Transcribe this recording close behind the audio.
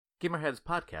Gamerheads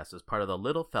Podcast is part of the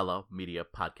Little Fellow Media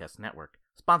Podcast Network,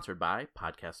 sponsored by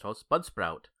podcast host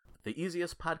Budsprout, the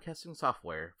easiest podcasting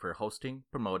software for hosting,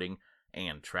 promoting,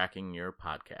 and tracking your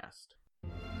podcast.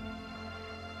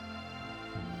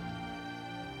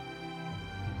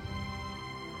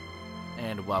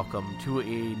 And welcome to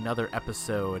another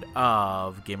episode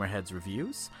of Gamerheads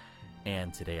Reviews.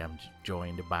 And today I'm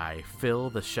joined by Phil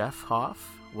the Chef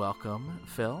Hoff. Welcome,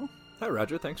 Phil. Hi,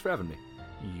 Roger. Thanks for having me.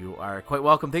 You are quite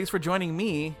welcome. Thanks for joining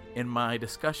me in my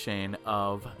discussion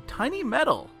of Tiny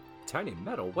Metal. Tiny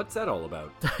Metal? What's that all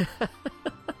about?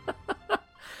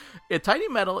 Tiny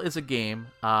Metal is a game.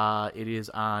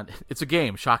 It's a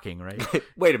game. Shocking, right?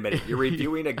 Wait a minute. You're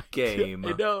reviewing a game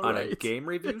on a game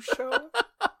review show?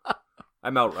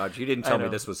 I'm out, Roger. You didn't tell me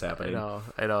this was happening.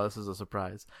 I know. This is a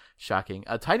surprise. Shocking.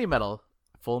 Tiny Metal,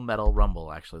 Full Metal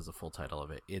Rumble, actually is the full title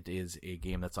of it. It is a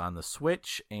game that's on the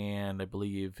Switch and I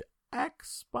believe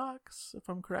Xbox, if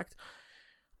I'm correct.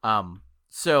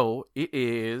 So it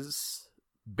is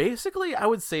basically, I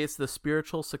would say it's the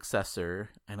spiritual successor.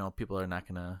 I know people are not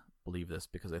going to believe this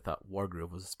because I thought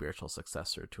Wargroove was a spiritual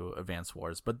successor to Advance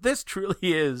Wars, but this truly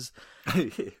is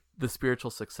the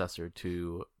spiritual successor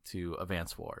to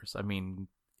Advance Wars. I mean,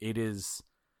 it's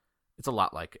a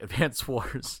lot like Advance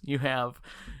Wars. You have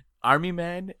army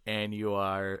men and you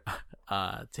are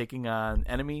taking on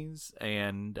enemies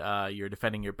and you're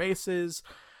defending your bases.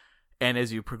 And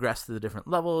as you progress through the different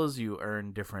levels, you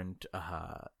earn different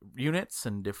units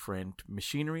and different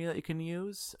machinery that you can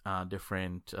use,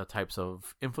 different types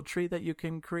of infantry that you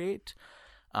can create.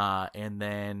 And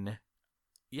then,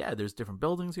 there's different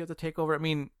buildings you have to take over. I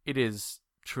mean, it is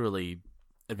truly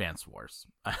Advance Wars.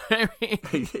 I mean,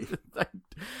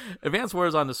 Advance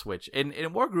Wars on the Switch. And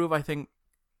Wargroove, I think,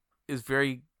 is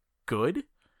very good.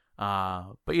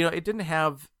 But, it didn't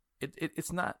have...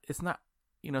 It's not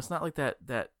like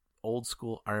that old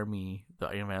school army, the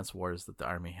Advance Wars that the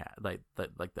army had, like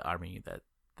the army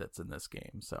that's in this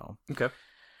game. So okay,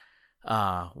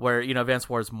 where Advance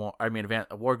Wars more. I mean,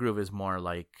 Wargroove is more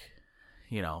like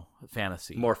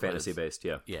fantasy, more fantasy based.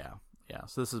 Yeah.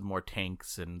 So this is more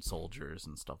tanks and soldiers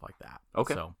and stuff like that.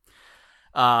 Okay.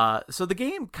 So the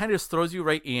game kind of just throws you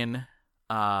right in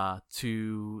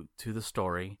to the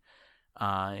story,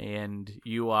 and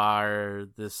you are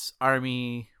this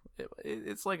army.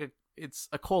 It's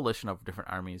a coalition of different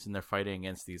armies, and they're fighting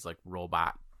against these like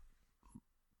robot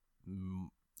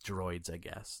droids, I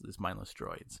guess, these mindless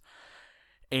droids,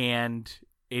 and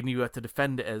you have to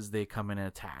defend as they come in and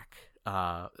attack.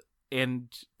 And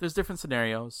there's different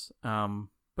scenarios,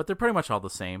 but they're pretty much all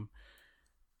the same.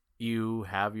 You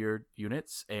have your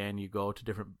units, and you go to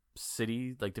different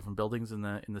city, like different buildings in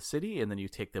the city, and then you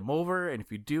take them over. And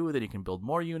if you do, then you can build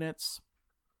more units.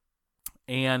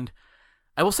 And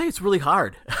I will say it's really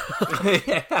hard.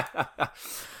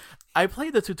 I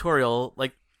played the tutorial,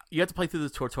 like, you have to play through the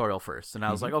tutorial first, and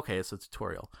I was like, okay, it's a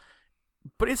tutorial.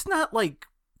 But it's not, like,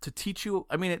 to teach you,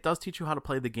 I mean, it does teach you how to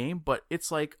play the game, but it's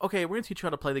like, okay, we're going to teach you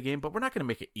how to play the game, but we're not going to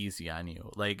make it easy on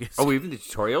you. Like, even the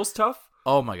tutorial's tough?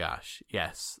 Oh my gosh,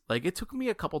 yes. Like, it took me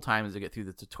a couple times to get through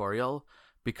the tutorial,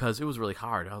 because it was really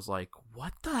hard. I was like,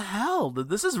 what the hell?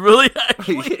 This is really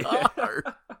actually hard.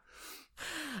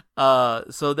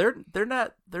 So they're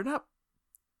not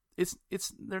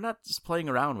just playing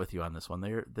around with you on this one.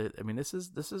 I mean, this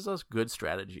is a good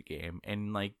strategy game,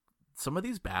 and like some of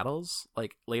these battles,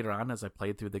 like later on as I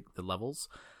played through the levels,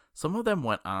 some of them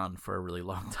went on for a really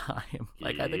long time.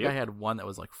 Like I think I had one that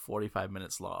was like 45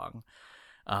 minutes long.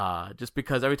 Just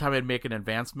because every time I'd make an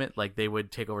advancement, like they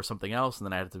would take over something else, and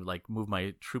then I had to like move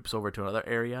my troops over to another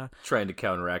area, trying to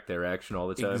counteract their action all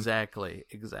the time.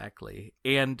 Exactly.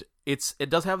 And it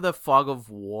does have the fog of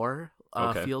war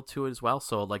feel to it as well.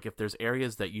 So like if there's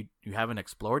areas that you haven't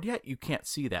explored yet, you can't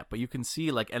see that, but you can see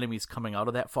like enemies coming out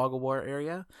of that fog of war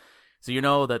area. So you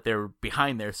know that they're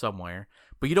behind there somewhere,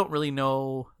 but you don't really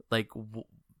know like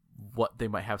what they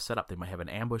might have set up. They might have an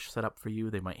ambush set up for you.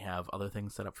 They might have other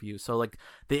things set up for you. So like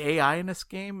the AI in this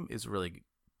game is really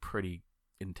pretty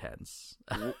intense.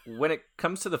 When it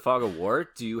comes to the fog of war,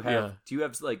 do you have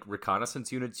like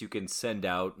reconnaissance units you can send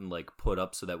out and like put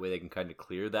up so that way they can kind of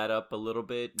clear that up a little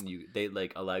bit, and they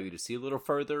like allow you to see a little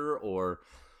further, or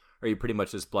are you pretty much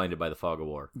just blinded by the fog of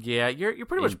war? Yeah, you're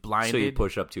pretty much blinded. So you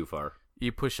push up too far.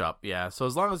 You push up, yeah. So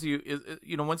as long as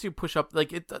once you push up,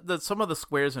 like some of the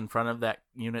squares in front of that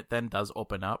unit then does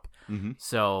open up. Mm-hmm.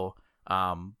 So,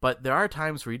 but there are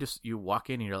times where you walk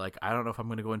in and you're like, I don't know if I'm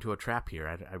going to go into a trap here.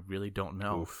 I really don't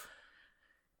know. Oof.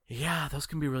 Yeah, those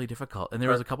can be really difficult. And there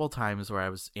was a couple of times where I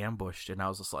was ambushed and I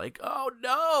was just like, oh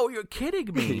no, you're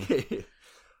kidding me.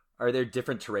 Are there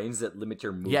different terrains that limit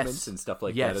your movements and stuff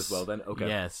like that as well then? Okay.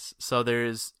 Yes. So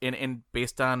there's and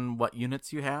based on what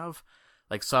units you have,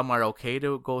 like some are okay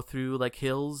to go through like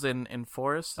hills and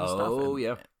forests and stuff. Oh,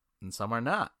 yeah. And some are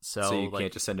not. So you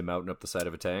can't just send a mountain up the side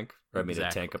of a tank? Or exactly.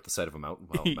 a tank up the side of a mountain?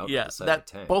 Well, a mountain yeah, up the side of a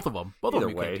tank. Both of them. Both Either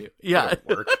of them way, you can do. Yeah. It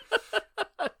won't work.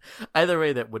 Either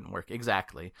way, that wouldn't work.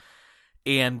 Exactly.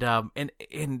 And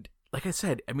like I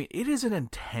said, I mean, it is an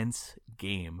intense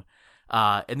game.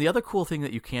 And the other cool thing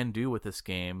that you can do with this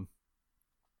game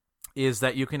is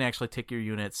that you can actually take your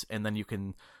units and then you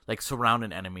can like surround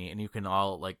an enemy and you can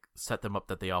all like set them up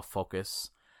that they all focus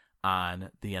on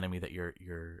the enemy that you're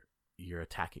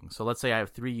attacking. So let's say I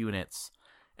have 3 units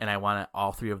and I want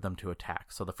all 3 of them to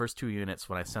attack. So the first 2 units,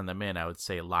 when I send them in, I would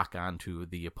say lock on to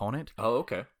the opponent. Oh,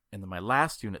 okay. And then my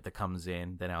last unit that comes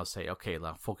in, then I'll say, okay,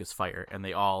 now focus fire. And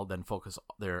they all then focus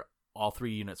all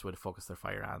 3 units would focus their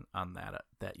fire on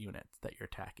that unit that you're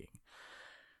attacking.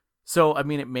 So, I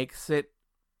mean, it makes it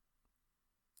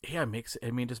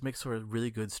just makes for a really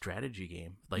good strategy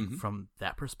game. Like from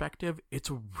that perspective, it's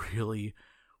a really,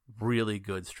 really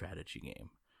good strategy game.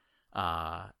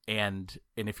 And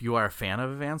if you are a fan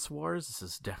of Advance Wars, this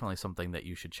is definitely something that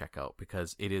you should check out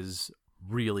because it is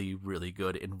really, really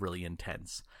good and really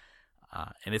intense.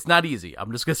 And it's not easy.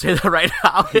 I'm just going to say that right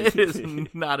now. It is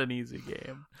not an easy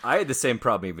game. I had the same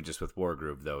problem even just with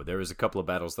Wargroove, though. There was a couple of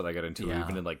battles that I got into,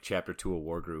 even in like Chapter 2 of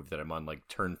Wargroove, that I'm on like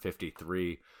turn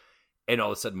 53, and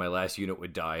all of a sudden my last unit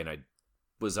would die, and I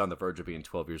was on the verge of being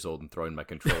 12 years old and throwing my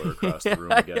controller across the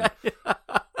room again.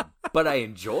 But I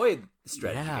enjoyed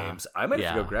strategy games. I might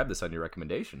have to go grab this on your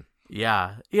recommendation.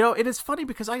 Yeah. You know, it is funny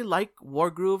because I like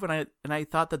Wargroove, and I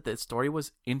thought that the story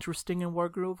was interesting in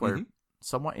Wargroove, or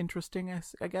somewhat interesting,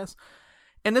 I guess.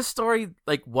 And this story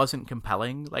like wasn't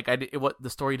compelling. Like the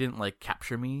story didn't like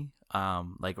capture me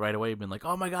like right away. Been like,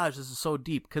 oh my gosh, this is so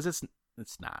deep, because it's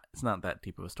not that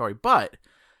deep of a story. But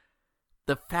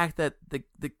the fact that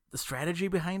the strategy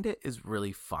behind it is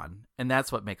really fun, and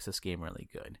that's what makes this game really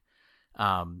good.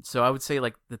 So I would say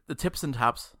like the tips and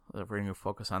tops, if we're going to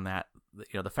focus on that, you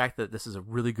know, the fact that this is a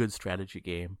really good strategy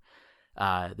game.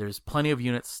 There's plenty of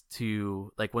units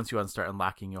to, like, once you start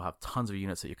unlocking, you'll have tons of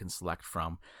units that you can select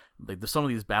from. Like, some of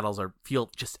these battles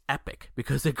feel just epic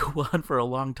because they go on for a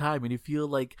long time, and you feel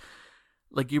like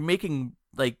you're making,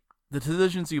 like, the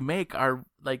decisions you make are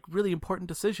like really important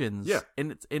decisions. Yeah.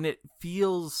 And it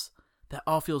feels, that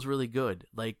all feels really good.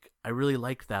 Like, I really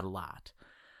liked that a lot.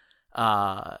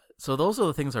 So those are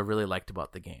the things I really liked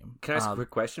about the game. Can I ask a quick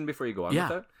question before you go on with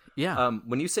that? Yeah.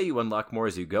 When you say you unlock more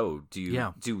as you go,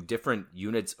 do different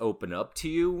units open up to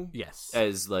you? Yes.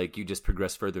 As like you just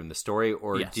progress further in the story,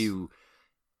 or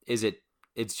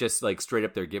it's just like straight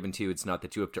up they're given to you? It's not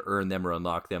that you have to earn them or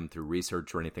unlock them through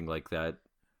research or anything like that.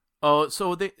 Oh,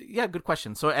 so good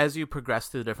question. So as you progress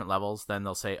through the different levels, then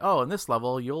they'll say, oh, in this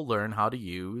level you'll learn how to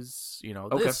use, you know,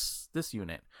 this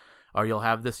unit. Or you'll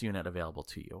have this unit available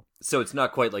to you. So it's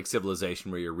not quite like Civilization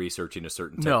where you're researching a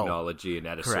certain technology, and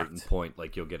at a certain point,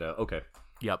 like you'll get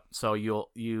Yep. So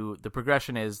the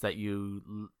progression is that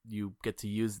you get to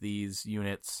use these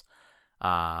units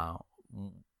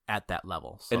at that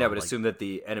level. So, and I would assume that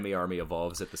the enemy army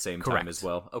evolves at the same time as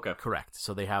well. Okay. Correct.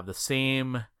 So they have the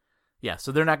same. Yeah.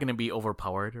 So they're not going to be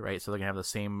overpowered, right? So they're going to have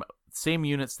the same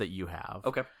units that you have.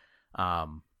 Okay.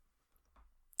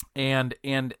 And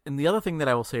the other thing that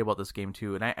I will say about this game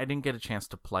too, and I didn't get a chance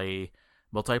to play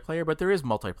multiplayer, but there is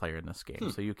multiplayer in this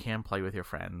game, so you can play with your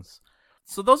friends.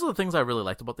 So those are the things I really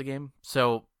liked about the game.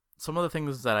 So some of the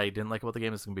things that I didn't like about the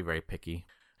game is going to be very picky.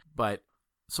 But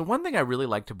so one thing I really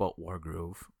liked about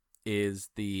Wargroove is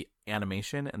the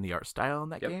animation and the art style in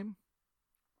that game.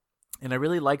 And I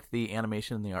really liked the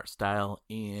animation and the art style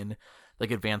in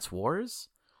like Advance Wars.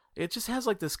 It just has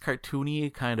like this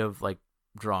cartoony kind of like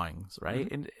drawings, right?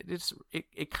 And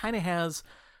it kind of has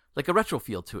like a retro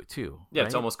feel to it too. Yeah, right?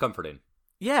 It's almost comforting.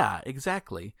 Yeah,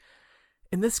 exactly.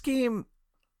 In this game,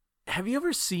 have you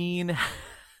ever seen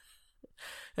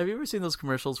those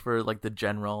commercials for like the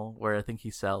General, where I think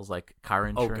he sells like car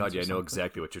insurance? Oh god, yeah, I know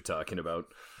exactly what you're talking about.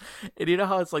 And you know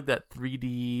how it's like that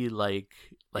 3D like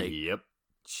yep.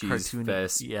 Cheese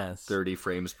Fest, 30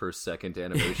 frames per second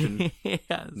animation.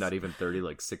 Yes. Not even 30,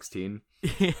 like 16.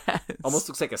 Yes. Almost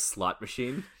looks like a slot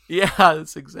machine.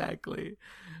 Yes, exactly.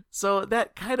 So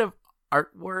that kind of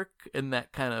artwork and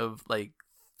that kind of like,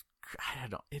 I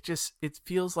don't know, it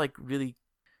feels like really,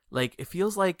 like, it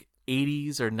feels like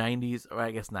 80s or 90s, or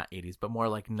I guess not 80s, but more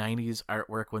like 90s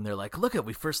artwork when they're like, look at,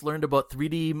 we first learned about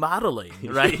 3D modeling,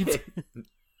 right?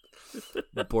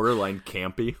 Borderline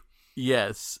campy.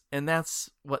 Yes, and that's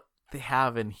what they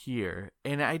have in here.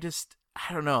 And I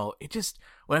don't know,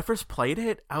 when I first played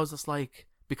it, I was just like,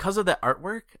 because of that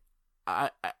artwork, I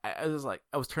was like,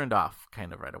 I was turned off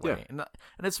kind of right away. Yeah.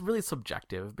 And it's really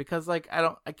subjective because like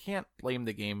I can't blame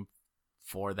the game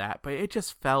for that, but it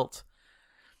just felt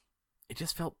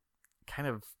kind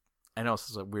of, I know this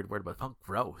is a weird word, but it felt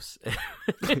gross.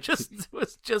 It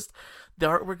was just, the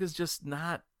artwork is just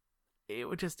not,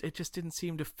 it just didn't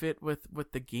seem to fit with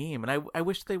the game. And I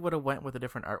wish they would have went with a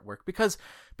different artwork, because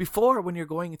before, when you're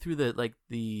going through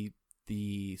the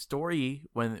story,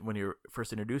 when you're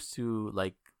first introduced to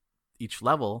like each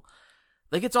level,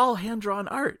 like it's all hand-drawn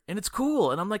art and it's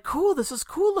cool, and I'm like, cool, this is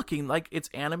cool looking, like it's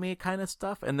anime kind of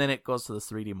stuff. And then it goes to the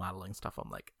 3D modeling stuff. I'm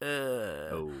like,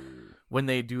 Oh. When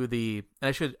they do the, and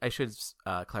I should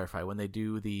clarify, when they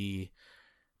do the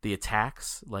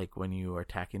attacks, like when you are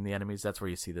attacking the enemies, that's where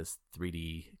you see this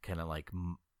 3D kind of like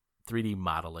 3D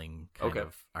modeling kind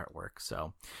of artwork.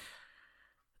 So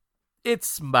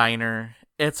it's minor,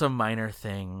 it's a minor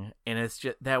thing, and it's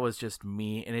just, that was just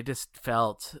me, and it just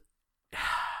felt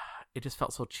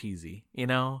so cheesy, you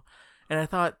know? And I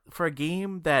thought, for a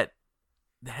game that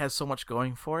has so much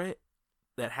going for it,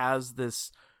 that has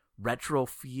this retro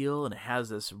feel, and it has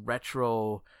this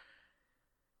retro,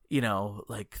 you know,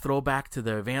 like throwback to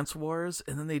the Advance Wars,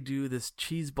 and then they do this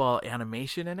cheeseball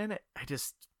animation in it, I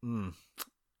just,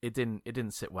 it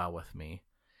didn't sit well with me.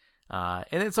 And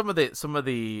then some of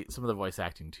the voice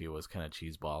acting too was kind of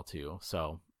cheeseball too.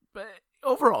 So, but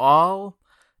overall,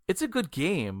 it's a good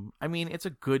game. I mean, it's a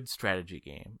good strategy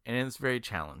game, and it's very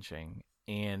challenging.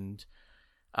 And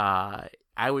I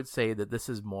would say that this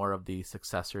is more of the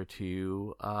successor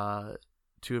to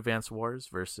Advance Wars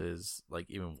versus like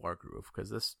even Wargroove, because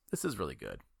this is really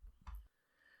good.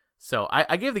 So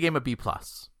I gave the game a B+.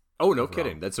 Oh, no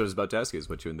kidding. That's what I was about to ask you, is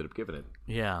what you ended up giving it.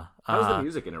 Yeah. How's the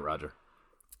music in it, Roger?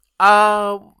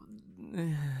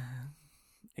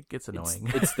 It gets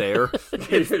annoying. It's there.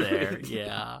 It's there.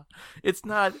 Yeah. It's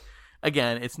not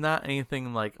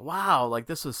anything like, wow, like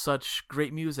this was such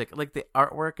great music. Like the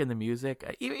artwork and the music,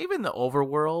 even the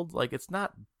overworld, like it's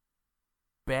not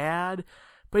bad,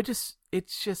 but it's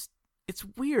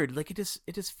weird. Like it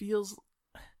just feels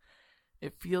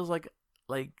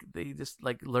like they just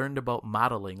like learned about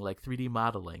modeling, like 3D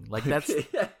modeling. Like that's,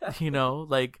 you know,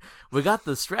 like we got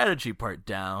the strategy part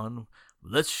down,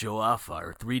 let's show off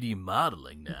our 3D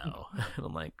modeling now. And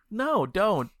I'm like, no,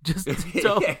 don't. Just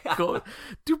don't go.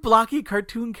 Do blocky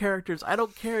cartoon characters. I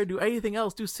don't care. Do anything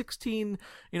else. Do 16,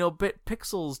 bit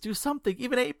pixels. Do something.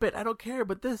 Even 8-bit. I don't care.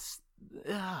 But this,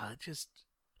 just.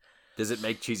 Does it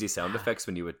make cheesy sound effects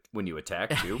when you attack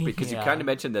too? Because Yeah. you kind of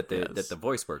mentioned that Yes. the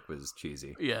voice work was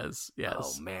cheesy. Yes.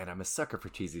 Oh man, I'm a sucker for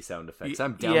cheesy sound effects. Y-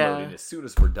 I'm downloading yeah. as soon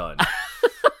as we're done.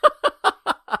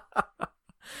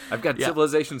 I've got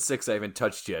Civilization 6 I haven't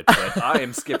touched yet, but I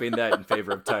am skipping that in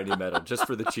favor of Tiny Metal just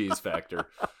for the cheese factor.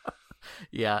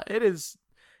 Yeah, it is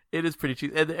pretty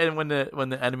cheesy. And when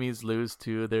the enemies lose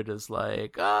too, they're just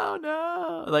like, oh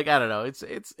no, like I don't know.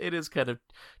 It is kind of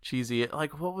cheesy.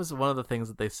 Like, what was one of the things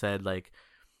that they said? Like,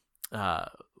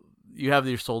 you have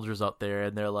your soldiers out there,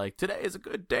 and they're like, today is a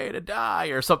good day to die,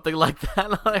 or something like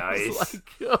that. I was like,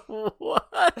 what?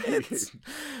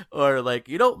 Or like,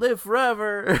 you don't live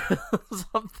forever,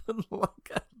 something like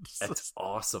that. That's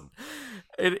awesome.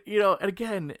 And and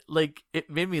again, like it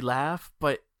made me laugh,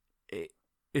 but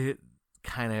it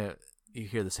kind of, you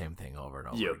hear the same thing over and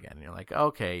over again. And you're like,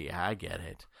 okay, yeah, I get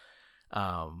it.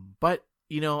 But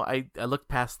I looked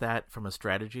past that from a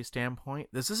strategy standpoint.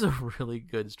 This is a really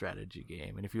good strategy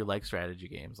game, and if you like strategy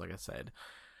games, like I said,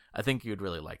 I think you'd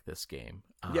really like this game.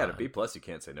 Yeah, to B+, you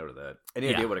can't say no to that.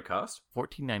 Any idea what it cost?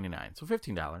 $14.99, so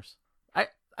 $15. I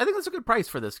think that's a good price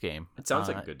for this game. It sounds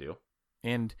like a good deal.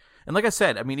 And like I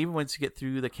said, I mean, even once you get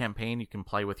through the campaign, you can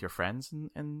play with your friends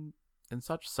and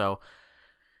such. So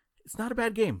it's not a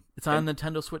bad game. It's on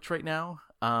Nintendo Switch right now.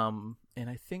 And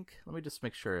I think, let me just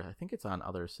make sure, I think it's on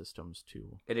other systems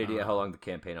too. Any idea how long the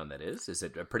campaign on that is? Is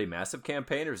it a pretty massive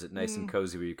campaign, or is it nice and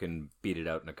cozy where you can beat it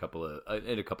out in a couple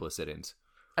of sit-ins?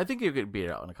 I think you could beat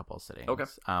it out in a couple of sittings. Okay.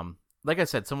 Like I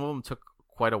said, some of them took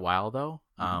quite a while though.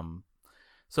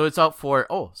 So it's out for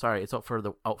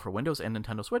out for Windows and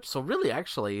Nintendo Switch. So really,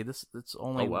 actually, it's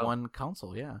only one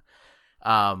console. Yeah.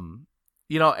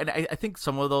 And I think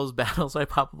some of those battles I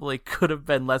probably could have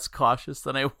been less cautious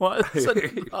than I was,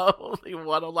 and probably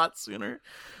won a lot sooner.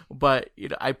 But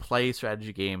I play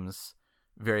strategy games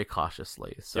very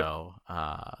cautiously, so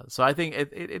so I think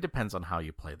it depends on how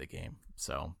you play the game.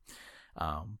 So,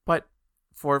 but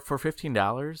for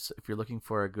 $15, if you're looking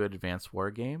for a good Advanced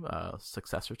War game,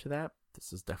 successor to that,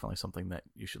 this is definitely something that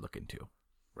you should look into.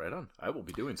 Right on. I will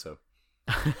be doing so.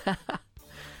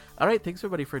 All right, thanks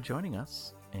everybody for joining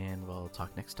us, and we'll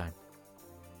talk next time.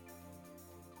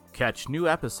 Catch new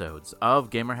episodes of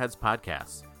Gamerheads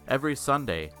Podcasts every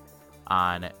Sunday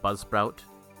on Buzzsprout,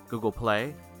 Google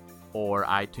Play, or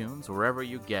iTunes, wherever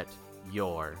you get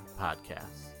your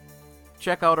podcasts.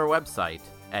 Check out our website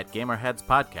at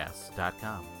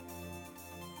gamerheadspodcast.com.